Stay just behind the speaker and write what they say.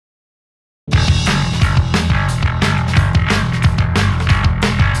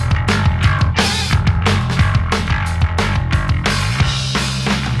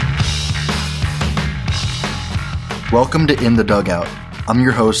Welcome to In the Dugout. I'm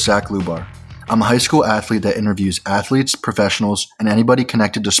your host, Zach Lubar. I'm a high school athlete that interviews athletes, professionals, and anybody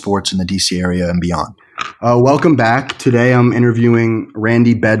connected to sports in the DC area and beyond. Welcome back. Today I'm interviewing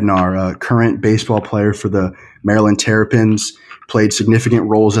Randy Bednar, a current baseball player for the Maryland Terrapins, played significant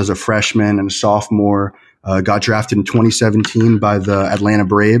roles as a freshman and a sophomore, got drafted in 2017 by the Atlanta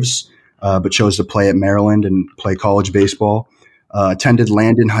Braves, but chose to play at Maryland and play college baseball. Attended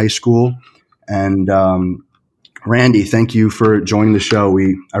Landon High School. And Randy, thank you for joining the show.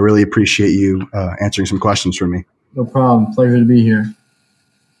 I really appreciate you answering some questions for me. No problem. Pleasure to be here.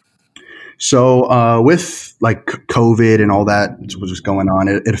 So with like COVID and all that was just going on,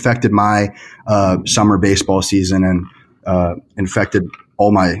 it affected my summer baseball season and infected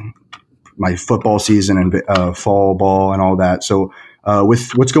all my football season and fall ball and all that. So with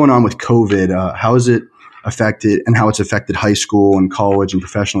what's going on with COVID, how has it affected and how it's affected high school and college and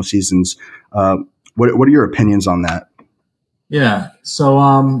professional seasons? What are your opinions on that? Yeah. So,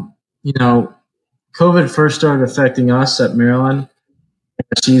 COVID first started affecting us at Maryland our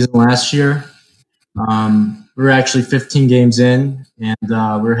season last year. We were actually 15 games in, and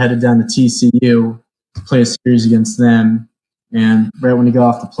we were headed down to TCU to play a series against them. And right when we got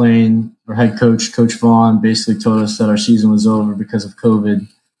off the plane, our head coach, Coach Vaughn, basically told us that our season was over because of COVID,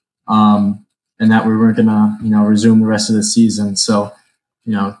 and that we weren't going to, resume the rest of the season. So,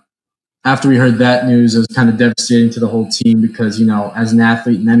 after we heard that news, it was kind of devastating to the whole team because, as an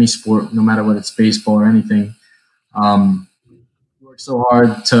athlete in any sport, no matter what it's baseball or anything, you work so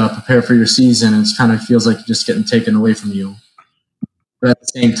hard to prepare for your season, and it kind of feels like you're just getting taken away from you. But at the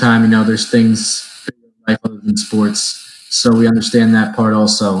same time, there's things in life other than sports, so we understand that part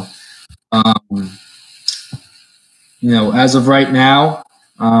also. As of right now,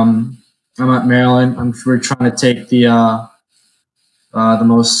 I'm at Maryland. We're trying to take the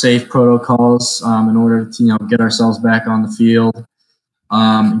most safe protocols in order to get ourselves back on the field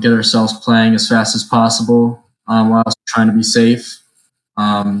and get ourselves playing as fast as possible while also trying to be safe.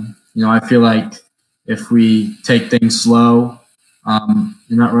 I feel like if we take things slow and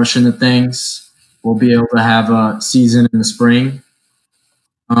not rush into things, we'll be able to have a season in the spring.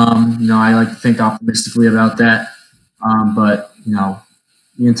 I like to think optimistically about that, but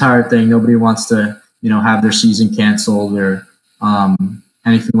the entire thing, nobody wants to have their season canceled or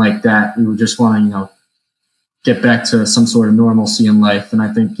anything like that. We would just want to, get back to some sort of normalcy in life. And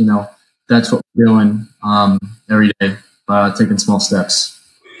I think, that's what we're doing every day, taking small steps.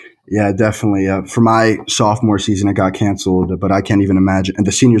 Yeah, definitely. For my sophomore season, it got canceled, but I can't even imagine. And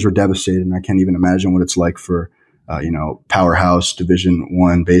the seniors were devastated, and I can't even imagine what it's like for, powerhouse Division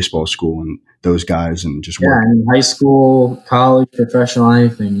I baseball school and those guys and just work. Yeah, in high school, college, professional,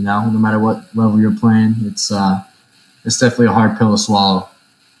 anything, no matter what level you're playing, it's definitely a hard pill to swallow.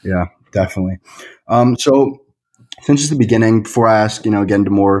 Yeah, definitely. So since it's the beginning, before I ask, get into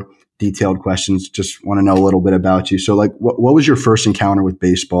more detailed questions, just want to know a little bit about you. So like, what was your first encounter with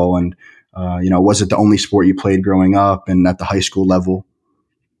baseball? And, was it the only sport you played growing up and at the high school level?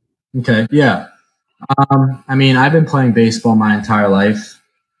 Okay. Yeah. I've been playing baseball my entire life.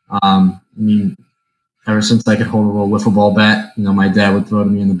 Ever since I could hold a little wiffle ball bat, my dad would throw to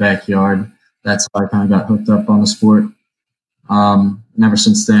me in the backyard. That's how I kind of got hooked up on the sport. And ever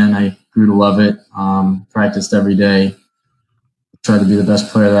since then, I grew to love it. Practiced every day. Tried to be the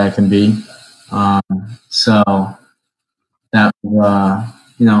best player that I can be. So that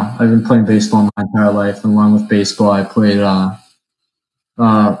I've been playing baseball my entire life. And along with baseball, I played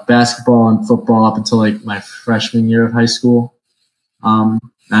basketball and football up until like my freshman year of high school. I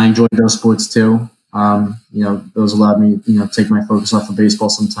enjoyed those sports too. Those allowed me, take my focus off of baseball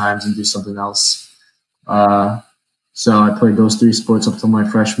sometimes and do something else. So I played those three sports up till my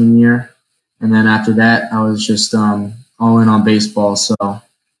freshman year. And then after that, I was just all in on baseball. So,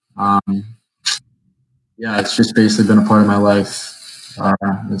 it's just basically been a part of my life.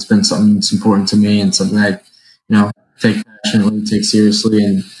 It's been something that's important to me and something I, take passionately, take seriously,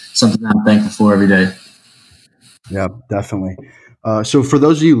 and something that I'm thankful for every day. Yeah, definitely. So for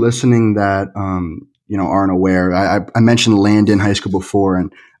those of you listening that, aren't aware, I mentioned Landon High School before,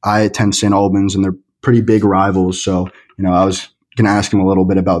 and I attend St. Albans, and they're pretty big rivals. So, I was going to ask him a little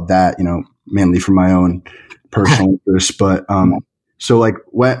bit about that, mainly for my own personal interest. But so like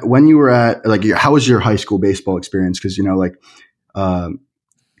when you were at, like, how was your high school baseball experience? Because,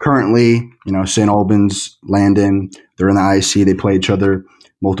 currently, St. Albans, Landon, they're in the IC. They play each other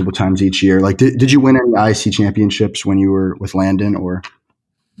multiple times each year. Like, did you win any IC championships when you were with Landon, or?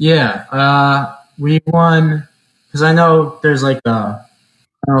 Yeah, we won, because I know there's like I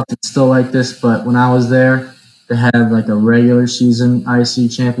don't know if it's still like this, but when I was there, they had like a regular season IC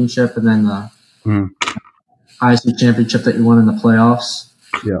championship and then the IC championship that you won in the playoffs.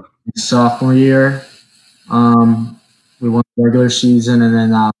 Yeah. Sophomore year, we won the regular season, and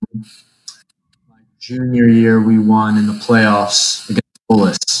then my junior year we won in the playoffs against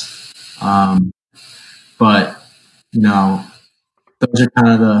Bullis. But those are kind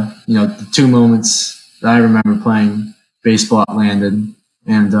of the two moments that I remember playing baseball at Landon.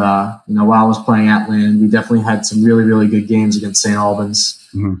 And while I was playing at Landon, we definitely had some really, really good games against St. Albans.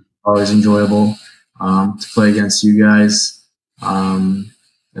 Mm-hmm. Always enjoyable to play against you guys.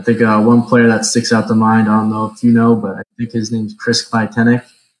 I think one player that sticks out to mind, I don't know if you know, but I think his name's Chris Kleitenic.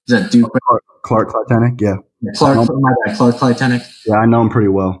 Is that Duke? Clark Kleitenic, yeah. Clark Kleitenic. Yeah, I know him pretty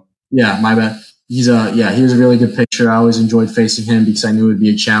well. Yeah, my bad. He was a really good pitcher. I always enjoyed facing him because I knew it would be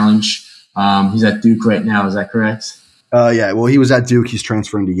a challenge. He's at Duke right now. Is that correct? Yeah. Well, he was at Duke. He's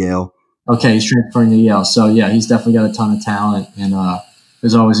transferring to Yale. Okay, he's transferring to Yale. So yeah, he's definitely got a ton of talent, and it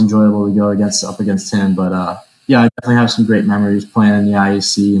was always enjoyable to go up against him. But I definitely have some great memories playing in the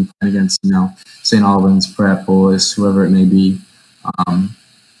IAC and playing against St. Albans, Pratt, Bullis, whoever it may be.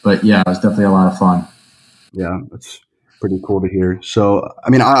 But yeah, it was definitely a lot of fun. Yeah, that's pretty cool to hear. So,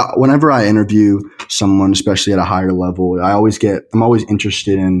 I mean, whenever I interview someone, especially at a higher level, I'm always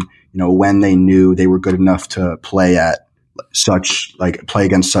interested in, when they knew they were good enough to play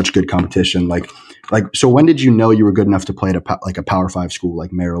against such good competition. So when did you know you were good enough to play at a Power 5 school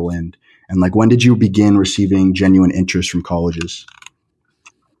like Maryland? And when did you begin receiving genuine interest from colleges?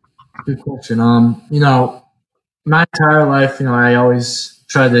 Good question. My entire life, I always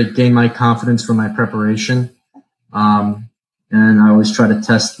tried to gain my confidence from my preparation. And I always try to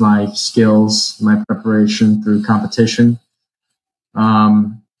test my skills, my preparation through competition.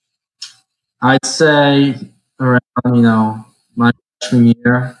 I'd say around, my freshman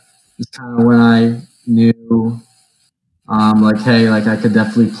year is kind of when I knew, I could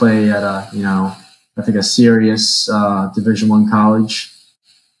definitely play at a serious Division I college.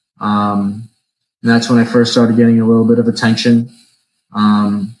 And that's when I first started getting a little bit of attention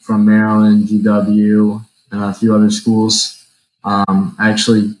from Maryland, GW, and a few other schools. I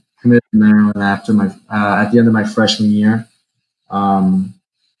actually committed to Maryland after at the end of my freshman year.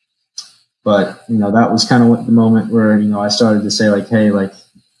 But that was kind of the moment where I started to say hey,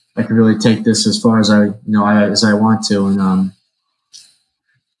 I can really take this as far as as I want to, and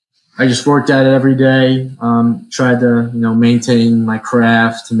I just worked at it every day. Tried to maintain my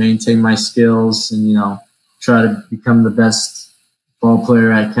craft, to maintain my skills, and try to become the best ball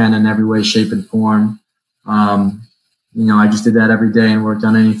player I can in every way, shape, and form. I just did that every day and worked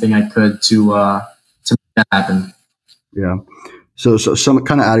on anything I could to make that happen. Yeah. So some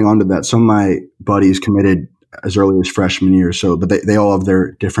kind of adding on to that, some of my buddies committed as early as freshman year. So, but they all have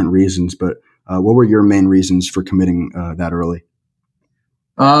their different reasons. But what were your main reasons for committing that early?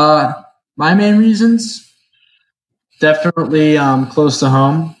 My main reasons, definitely close to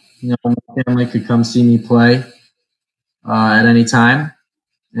home. My family could come see me play at any time,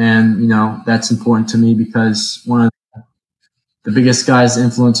 and that's important to me because one of the biggest guys that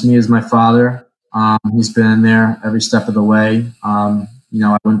influenced me is my father. He's been there every step of the way. I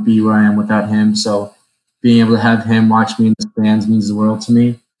wouldn't be where I am without him. So being able to have him watch me in the stands means the world to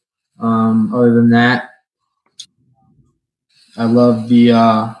me. Other than that, I love the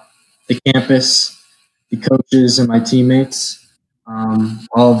campus, the coaches, and my teammates.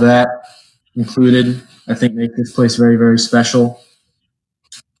 All of that included, I think, make this place very, very special.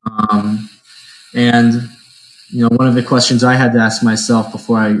 And one of the questions I had to ask myself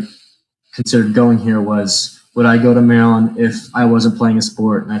before I considered going here was, would I go to Maryland if I wasn't playing a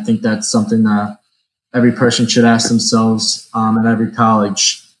sport? And I think that's something that every person should ask themselves at every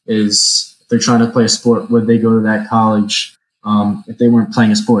college is, if they're trying to play a sport, would they go to that college if they weren't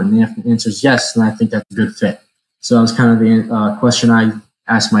playing a sport? And the answer is yes, and I think that's a good fit. So that was kind of the question I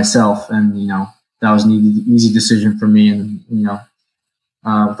asked myself, and that was an easy decision for me. And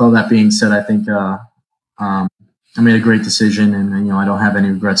with all that being said, I think I made a great decision, and I don't have any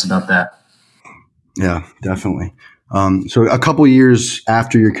regrets about that. Yeah, definitely. So a couple years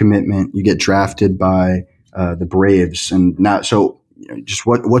after your commitment, you get drafted by the Braves, and now, so just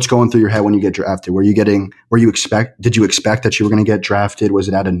what's going through your head when you get drafted? Did you expect that you were going to get drafted? Was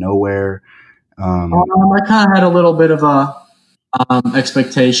it out of nowhere? I kind of had a little bit of a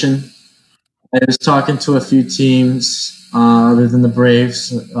expectation. I was talking to a few teams other than the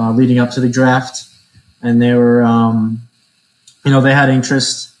Braves leading up to the draft, and they were, they had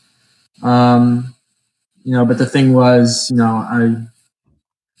interest. But the thing was,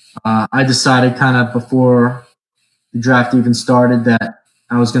 I decided kind of before the draft even started that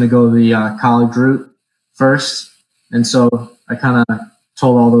I was going to go the college route first. And so I kind of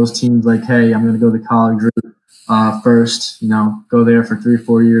told all those teams hey, I'm going to go the college route. first. Go there for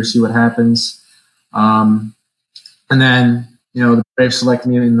 3-4 years, see what happens, and then the Braves select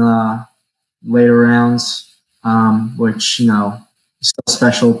me in the later rounds, which is still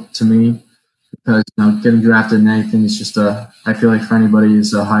special to me because getting drafted in anything is just I feel like for anybody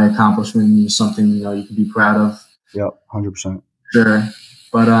is a high accomplishment and something you can be proud of. Yep, 100%. Sure,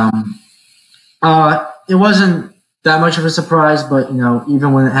 but it wasn't that much of a surprise. But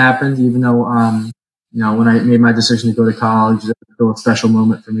even when it happened, even though when I made my decision to go to college, it was still a special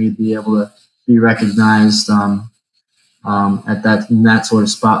moment for me to be able to be recognized at that sort of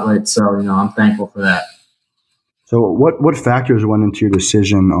spotlight. So I'm thankful for that. So what factors went into your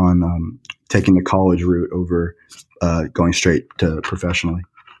decision on taking the college route over going straight to professionally?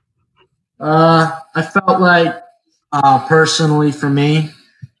 I felt like personally for me,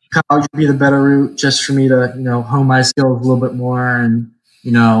 college would be the better route just for me to hone my skills a little bit more and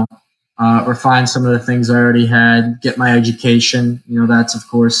refine some of the things I already had, get my education. That's of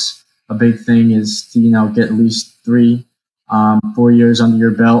course a big thing is to get at least 3-4 years under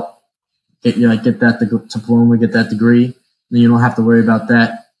your belt. Get that diploma, get that degree. Then you don't have to worry about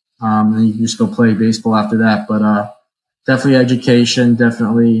that. Then you can just go play baseball after that. But definitely education,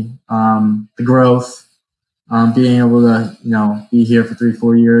 definitely the growth, being able to be here for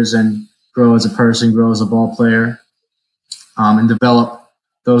 3-4 years and grow as a person, grow as a ball player, and develop.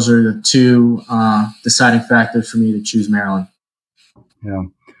 Those are the two deciding factors for me to choose Maryland. Yeah.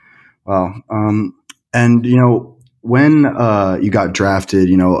 Wow. And when you got drafted,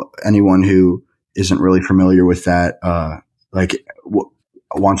 anyone who isn't really familiar with that,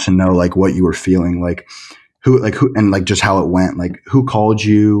 wants to know what you were feeling, who, and just how it went, who called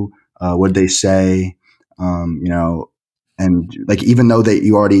you, what did they say, and even though that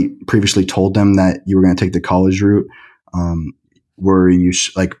you already previously told them that you were going to take the college route, were you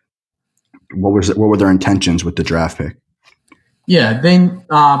what were their intentions with the draft pick? Yeah, they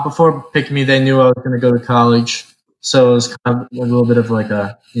before picking me, they knew I was going to go to college. So it was kind of a little bit of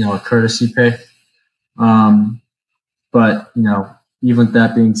a courtesy pick. But, even with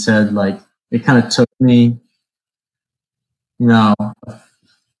that being said, it kind of took me, 10,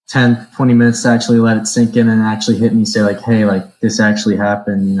 20 minutes to actually let it sink in and actually hit me, say hey, this actually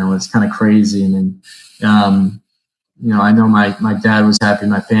happened, it's kind of crazy. And then, I know my dad was happy.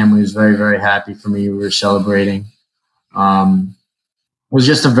 My family was very, very happy for me. We were celebrating. It was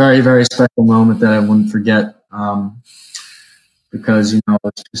just a very, very special moment that I wouldn't forget. Because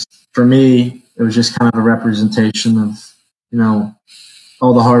it's just, for me, it was just kind of a representation of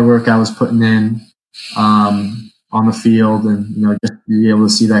all the hard work I was putting in on the field, and just be able to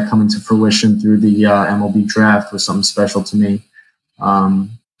see that come into fruition through the MLB draft was something special to me.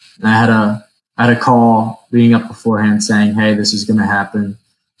 And I had a call leading up beforehand saying, "Hey, this is going to happen."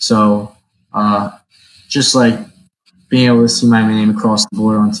 So just being able to see my name across the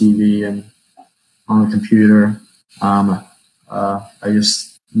board on TV and on the computer.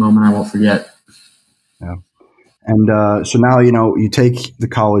 Moment I won't forget. Yeah. And so now, you take the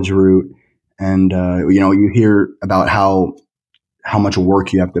college route and, you hear about how much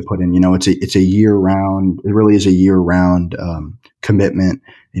work you have to put in. It's a year round. It really is a year round commitment,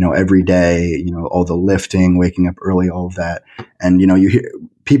 every day, all the lifting, waking up early, all of that. And, you hear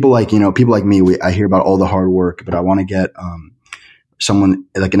people like me, I hear about all the hard work, but I want to get someone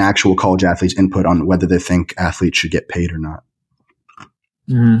an actual college athlete's input on whether they think athletes should get paid or not.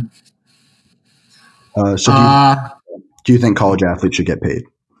 Mm-hmm. So do you think college athletes should get paid?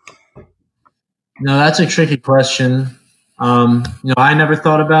 No, that's a tricky question. I never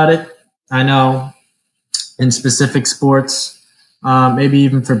thought about it. I know in specific sports, maybe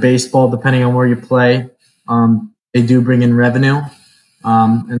even for baseball, depending on where you play, they do bring in revenue,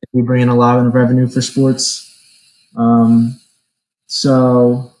 and they do bring in a lot of revenue for sports.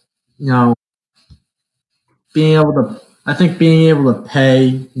 So, being able to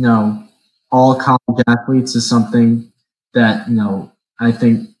pay, all college athletes is something that, I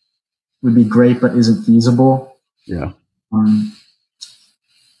think would be great, but isn't feasible. Yeah.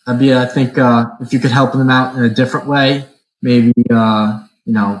 I think if you could help them out in a different way, maybe, I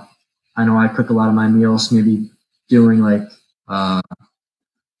know I cook a lot of my meals, maybe doing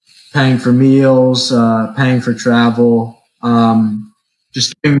paying for meals, paying for travel,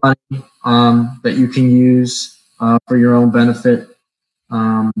 just giving money that you can use for your own benefit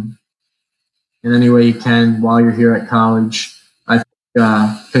in any way you can while you're here at college. I think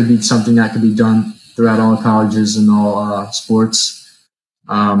could be something that could be done throughout all colleges and all sports.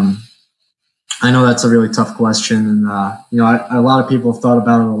 I know that's a really tough question, and a lot of people have thought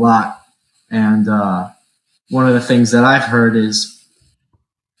about it a lot. And one of the things that I've heard is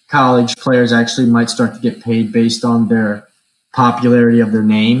college players actually might start to get paid based on their popularity of their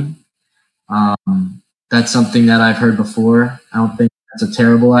name. That's something that I've heard before. I don't think that's a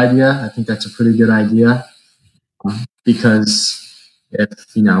terrible idea. I think that's a pretty good idea, because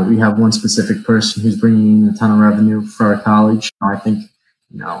if we have one specific person who's bringing in a ton of revenue for our college, I think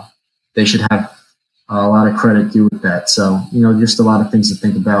they should have a lot of credit due with that. So just a lot of things to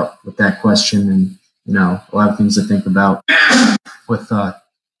think about with that question, and a lot of things to think about with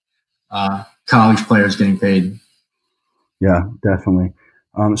college players getting paid. Yeah, definitely.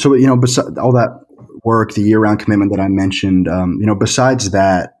 So besides all that work, the year-round commitment that I mentioned, besides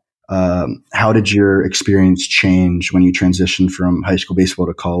that, how did your experience change when you transitioned from high school baseball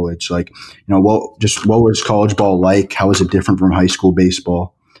to college? Like, what was college ball like? How was it different from high school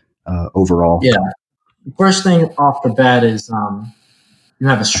baseball overall? Yeah. The first thing off the bat is you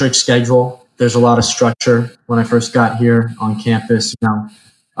have a strict schedule. There's a lot of structure. When I first got here on campus,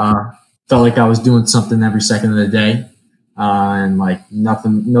 felt like I was doing something every second of the day, and like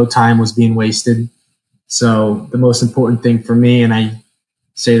no time was being wasted. So the most important thing for me, and I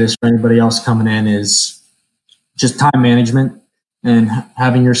say this for anybody else coming in, is just time management and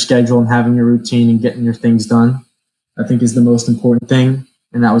having your schedule and having your routine and getting your things done, I think is the most important thing.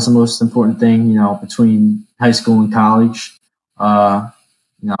 And that was the most important thing, between high school and college.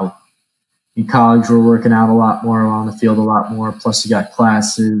 In college, we're working out a lot more, on the field a lot more. Plus, you got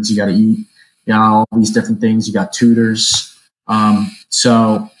classes, you got to eat, you got all these different things. You got tutors.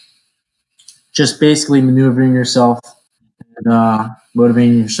 So just basically maneuvering yourself and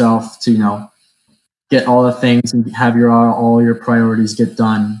motivating yourself to, get all the things and have all your priorities get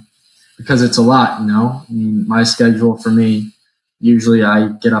done, because it's a lot, I mean, my schedule for me, usually I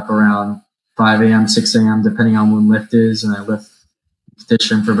get up around 5 a.m., 6 a.m., depending on when lift is, and I lift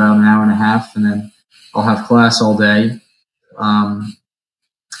competition for about an hour and a half, and then I'll have class all day.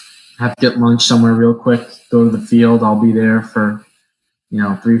 Have to get lunch somewhere real quick, go to the field. I'll be there for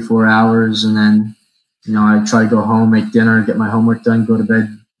 3-4 hours, and then I try to go home, make dinner, get my homework done, go to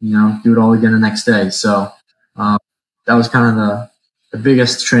bed, do it all again the next day. So that was kind of the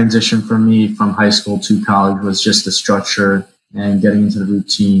biggest transition for me from high school to college, was just the structure and getting into the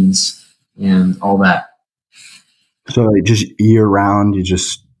routines and all that. So like just year round,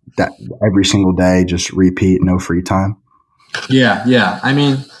 that every single day, just repeat, no free time? Yeah. I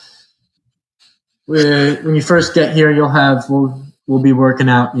mean, when you first get here, we'll be working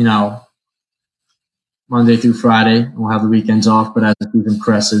out, Monday through Friday. We'll have the weekends off, but as the season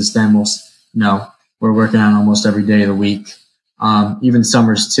progresses, then we're working out almost every day of the week. Even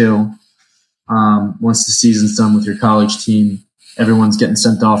summers too. Once the season's done with your college team, everyone's getting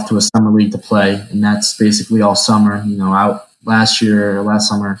sent off to a summer league to play, and that's basically all summer. Out last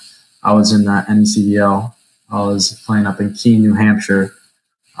summer, I was in the NECBL. I was playing up in Keene, New Hampshire.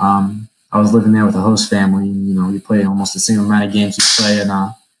 I was living there with a host family. And, you play almost the same amount of games you play in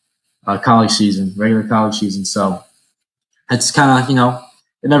a college season, regular college season. So it's kind of,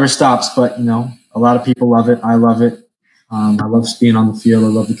 it never stops, but, a lot of people love it. I love it. I love being on the field. I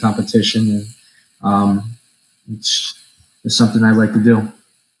love the competition, and it's something I like to do.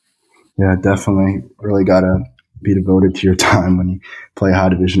 Yeah, definitely. Really got to be devoted to your time when you play high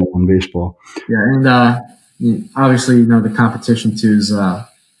Division I baseball. Yeah, and obviously, the competition too is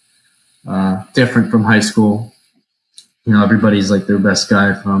different from high school. Everybody's like their best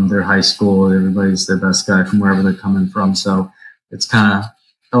guy from their high school. Everybody's their best guy from wherever they're coming from. So it's kind of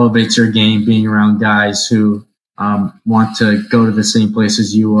elevates your game, being around guys who want to go to the same place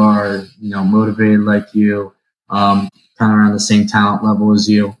as you are, motivated like you, kind of around the same talent level as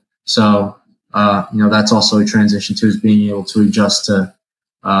you. So, that's also a transition to, is being able to adjust to,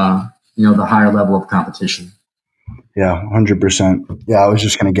 the higher level of competition. Yeah, 100%. Yeah, I was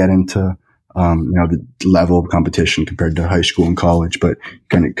just going to get into, the level of competition compared to high school and college, but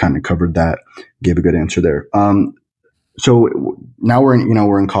kind of covered that, gave a good answer there. So now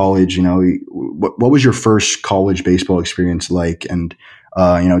we're in college. What was your first college baseball experience like? And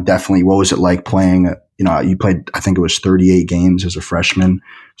definitely, what was it like playing? You played, I think it was 38 games as a freshman.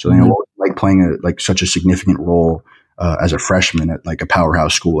 So what was it like playing such a significant role as a freshman at like a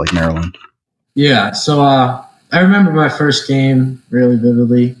powerhouse school like Maryland? Yeah. So I remember my first game really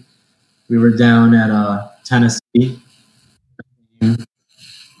vividly. We were down at Tennessee. There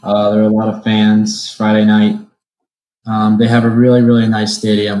were a lot of fans Friday night. They have a really, really nice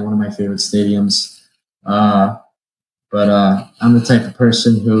stadium, one of my favorite stadiums. But I'm the type of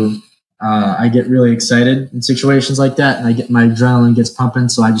person who I get really excited in situations like that, and my adrenaline gets pumping,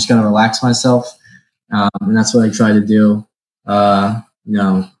 so I just got to relax myself. And that's what I try to do.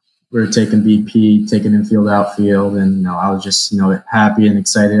 we were taking BP, taking infield, outfield, and I was just happy and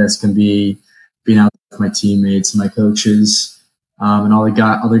excited as can be, being out with my teammates and my coaches, and all the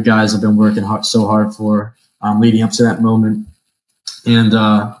other guys I've been working so hard for leading up to that moment. And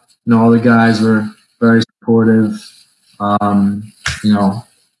all the guys were very supportive. It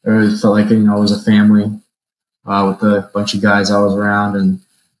really felt like it was a family with a bunch of guys I was around, and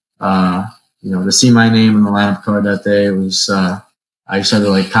to see my name in the lineup card that day was. I just had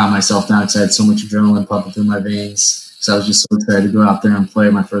to calm myself down because I had so much adrenaline pumping through my veins. So I was just so excited to go out there and play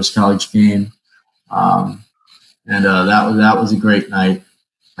my first college game, and that was a great night.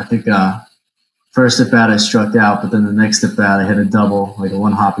 I think first at bat I struck out, but then the next at bat I hit a double, like a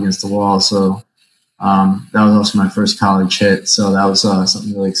one hop against the wall. So that was also my first college hit. So that was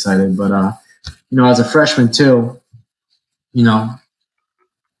something really exciting. But as a freshman too,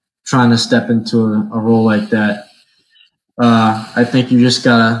 trying to step into a role like that. I think you just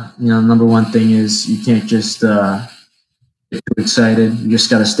gotta, number one thing is you can't just get too excited. You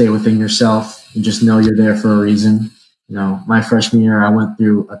just gotta stay within yourself and just know you're there for a reason. My freshman year, I went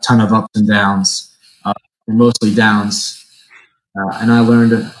through a ton of ups and downs, and mostly downs. And I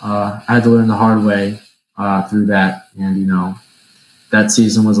learned, I had to learn the hard way through that. And, that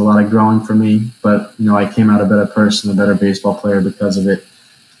season was a lot of growing for me, but, I came out a better person, a better baseball player because of it.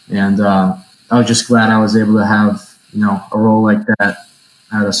 And I was just glad I was able to have, a role like that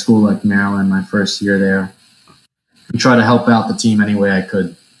at a school like Maryland my first year there, and try to help out the team any way I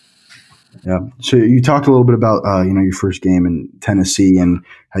could. Yeah. So you talked a little bit about, your first game in Tennessee and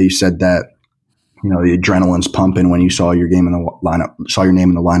how you said that, the adrenaline's pumping when you saw your game in the lineup, saw your name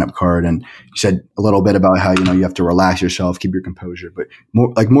in the lineup card. And you said a little bit about how, you have to relax yourself, keep your composure, but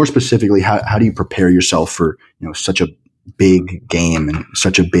more specifically, how do you prepare yourself for, such a big game and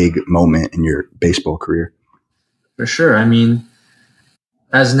such a big moment in your baseball career? For sure. I mean,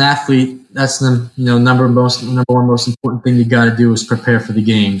 as an athlete, that's the number one most important thing you got to do is prepare for the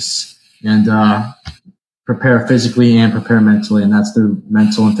games, and prepare physically and prepare mentally, and that's the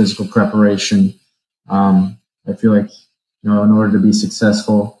mental and physical preparation. I feel like in order to be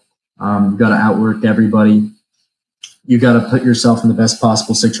successful, you got to outwork everybody. You got to put yourself in the best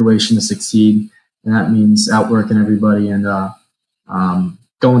possible situation to succeed, and that means outworking everybody and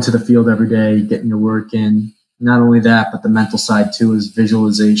going to the field every day, getting your work in. Not only that, but the mental side too is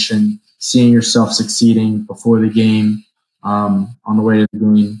visualization, seeing yourself succeeding before the game, on the way to the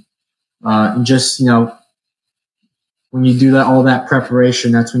game. And just, when you do all that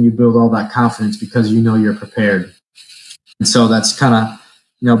preparation, that's when you build all that confidence because you're prepared. And so that's kind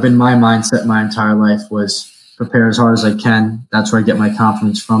of, been my mindset my entire life was prepare as hard as I can. That's where I get my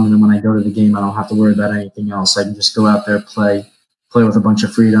confidence from. And then when I go to the game, I don't have to worry about anything else. I can just go out there, play with a bunch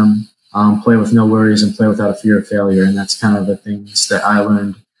of freedom. Play with no worries and play without a fear of failure. And that's kind of the things that I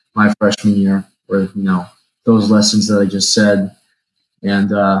learned my freshman year were, those lessons that I just said. And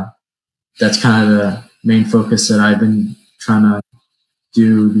that's kind of the main focus that I've been trying to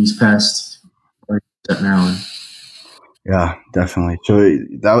do these past 4 years at Maryland. Yeah, definitely. So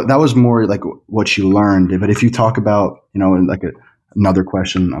that was more like what you learned. But if you talk about, another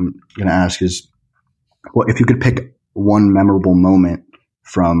question I'm going to ask is, what if you could pick one memorable moment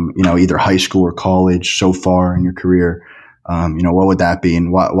from, either high school or college so far in your career, what would that be?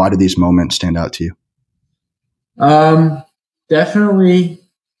 And why do these moments stand out to you? Definitely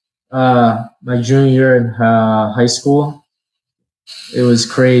my junior year in high school. It was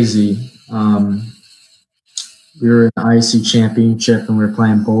crazy. We were in the IC championship and we were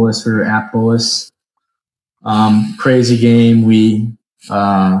playing Bullis. We were at Bullis. Crazy game.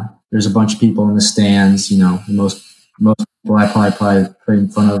 There's a bunch of people in the stands, most people I probably played in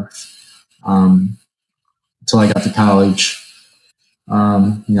front of until I got to college.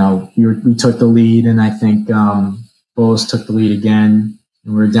 We took the lead, and I think Bullis took the lead again,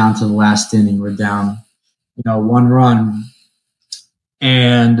 and we were down to the last inning. We're down, 1 run,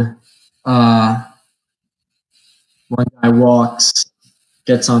 and one guy walks,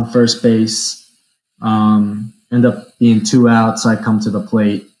 gets on first base, end up being 2 outs. I come to the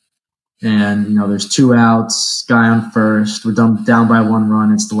plate. And, there's 2 outs, guy on first. We're down by 1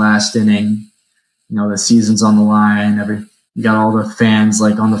 run. It's the last inning. The season's on the line. You got all the fans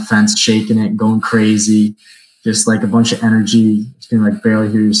on the fence shaking it, going crazy. Just a bunch of energy. You can barely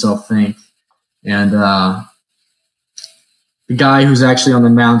hear yourself think. And the guy who's actually on the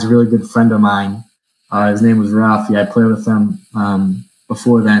mound's a really good friend of mine. His name was Ralphie. I played with him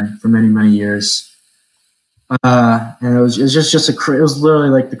before then for many, many years. And it was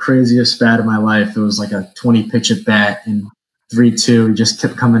literally the craziest bat of my life. It was like a 20 pitch at bat and 3-2. He just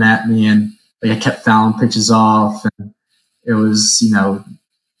kept coming at me, and I kept fouling pitches off. And it was,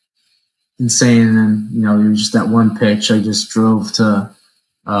 insane. And it was just that one pitch. I just drove to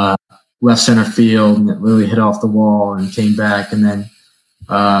left center field, and it really hit off the wall and came back. And then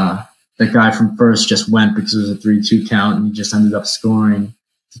the guy from first just went because it was a 3-2 count, and he just ended up scoring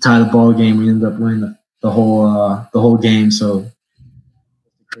to tie the ball game. We ended up winning the whole game. So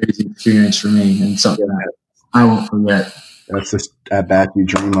crazy experience for me, and something that I won't forget. That's just at bat you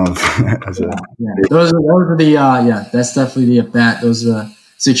dream of. Those are the that's definitely the at bat. Those are the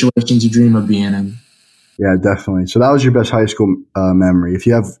situations you dream of being in. Yeah, definitely. So that was your best high school memory. Do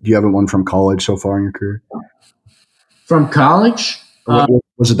you have one from college so far in your career? From college,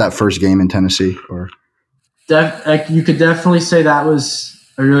 was it that first game in Tennessee? Or you could definitely say that was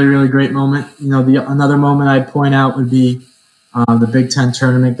a really, really great moment. Another moment I'd point out would be the Big Ten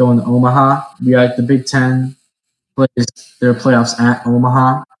tournament going to Omaha. The Big Ten plays their playoffs at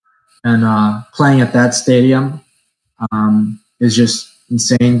Omaha, and playing at that stadium is just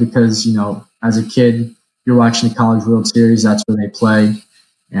insane because, as a kid, you're watching the College World Series. That's where they play.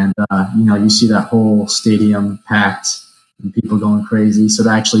 And, you see that whole stadium packed and people going crazy. So to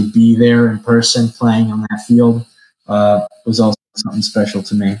actually be there in person playing on that field was also something special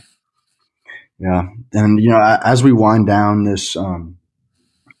to me. Yeah. And, as we wind down this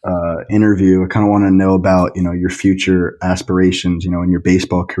interview, I kind of want to know about, your future aspirations, in your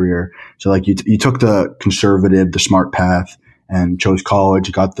baseball career. So like you took the conservative, the smart path and chose college,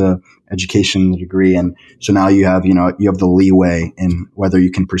 got the education degree. And so now you have the leeway in whether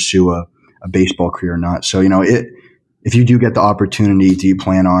you can pursue a baseball career or not. So, if you do get the opportunity, do you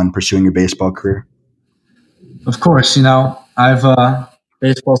plan on pursuing your baseball career? Of course, I've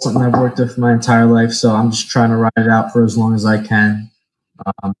baseball is something I've worked with my entire life, so I'm just trying to ride it out for as long as I can.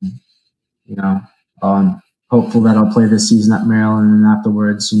 I'm hopeful that I'll play this season at Maryland, and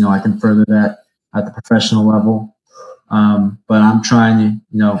afterwards, I can further that at the professional level. But I'm trying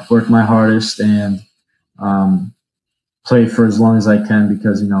to, work my hardest and play for as long as I can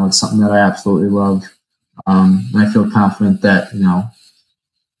because, it's something that I absolutely love. And I feel confident that,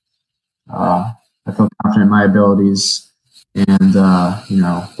 I feel confident in my abilities and,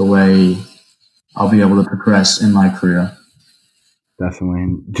 the way I'll be able to progress in my career.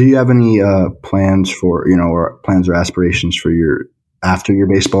 Definitely. Do you have any plans for, or plans or aspirations for after your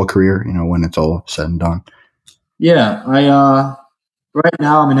baseball career, when it's all said and done? Yeah, right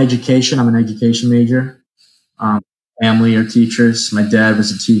now I'm in education. I'm an education major. Family are teachers. My dad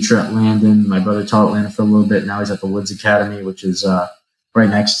was a teacher at Landon. My brother taught at Landon for a little bit. Now he's at the Woods Academy, which is right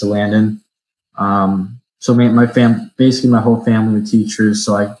next to Landon. So basically my whole family are teachers.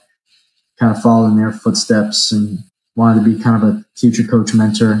 So I kind of followed in their footsteps and wanted to be kind of a teacher, coach,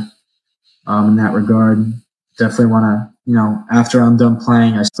 mentor in that regard. Definitely want to, after I'm done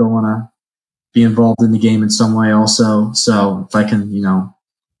playing, I still want to be involved in the game in some way also. So if I can,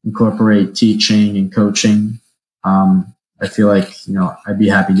 incorporate teaching and coaching, I feel like, I'd be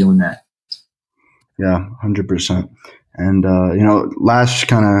happy doing that. Yeah, 100%. And, last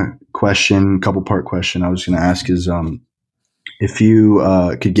kind of question, couple part question I was going to ask is if you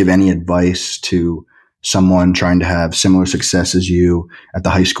could give any advice to someone trying to have similar success as you at the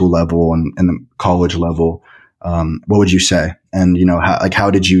high school level and the college level, what would you say? And, how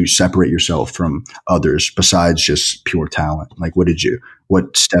did you separate yourself from others besides just pure talent? Like,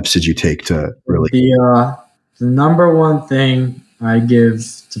 what steps did you take to really? The number one thing I give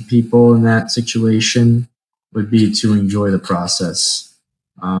to people in that situation would be to enjoy the process.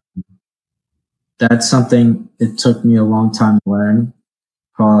 That's something it took me a long time to learn,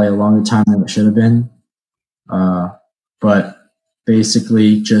 probably a longer time than it should have been. But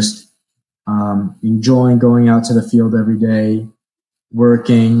basically just enjoying going out to the field every day,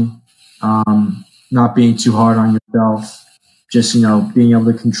 working, not being too hard on yourself, just, being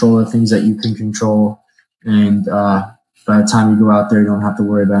able to control the things that you can control. And by the time you go out there, you don't have to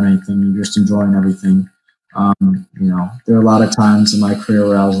worry about anything. You're just enjoying everything. There are a lot of times in my career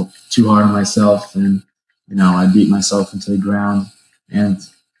where I was too hard on myself and, I beat myself into the ground. And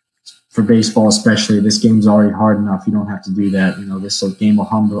for baseball especially, this game's already hard enough. You don't have to do that. This game will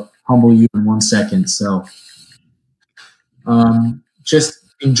humble you in 1 second. So just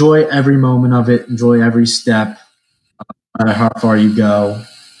enjoy every moment of it. Enjoy every step, no matter how far you go.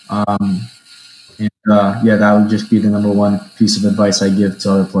 That would just be the number one piece of advice I give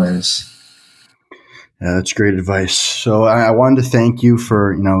to other players. Yeah, that's great advice. So I wanted to thank you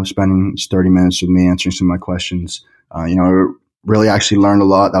for, spending 30 minutes with me answering some of my questions. I really actually learned a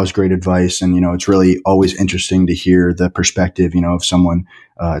lot. That was great advice. And, it's really always interesting to hear the perspective, of someone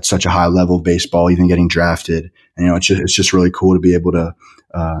at such a high level of baseball, even getting drafted. And, it's just really cool to be able to,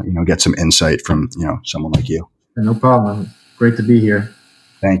 get some insight from, someone like you. No problem. Great to be here.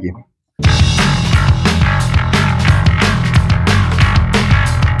 Thank you.